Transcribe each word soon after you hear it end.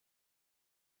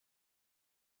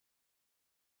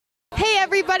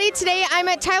everybody. Today I'm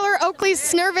at Tyler Oakley's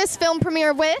Snervous Film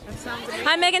Premiere with...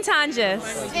 I'm Meghan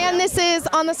Tonjes. And this is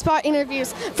On the Spot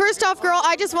Interviews. First off, girl,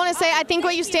 I just want to say I think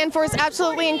what you stand for is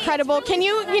absolutely incredible. Can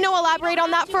you elaborate on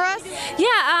that for us? Yeah,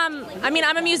 I mean,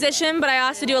 I'm a musician, but I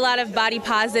also do a lot of body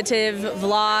positive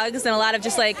vlogs and a lot of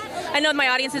just like, I know my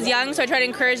audience is young, so I try to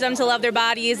encourage them to love their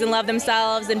bodies and love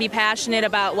themselves and be passionate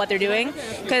about what they're doing.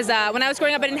 Because when I was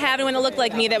growing up, I didn't have anyone that looked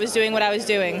like me that was doing what I was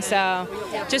doing. So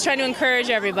just trying to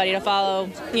encourage everybody to follow,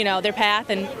 their path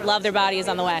and love their bodies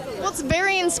on the way. Well, it's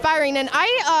very inspiring, and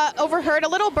I overheard, a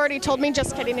little birdie told me,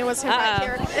 just kidding, it was him right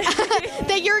here,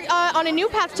 that you're on a new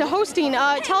path to hosting.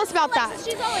 Tell us about that.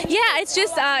 Yeah, it's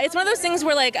just, it's one of those things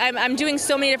where like I'm doing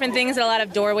so many different things that a lot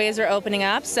of doorways are opening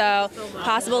up. So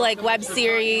possible like web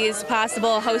series,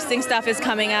 possible hosting stuff is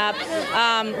coming up,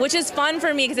 which is fun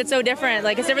for me because it's so different.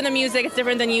 Like it's different than music, it's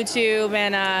different than YouTube,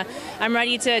 and I'm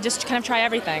ready to just kind of try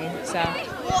everything. So.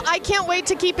 Well, I can't wait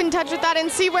to keep in touch with that and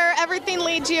see where everything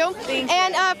leads you. Thank you.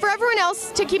 And for everyone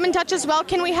else to keep in touch as well,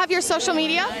 can we have your social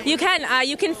media? You can.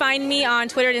 You can find me on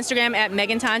Twitter and Instagram at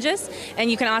Meghan Tonjes, and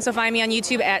you can also find me on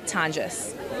YouTube at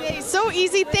Tonjes. Yay, so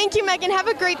easy. Thank you, Meghan. Have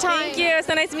a great time. Thank you.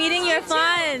 So nice meeting you. Have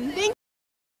fun. Thank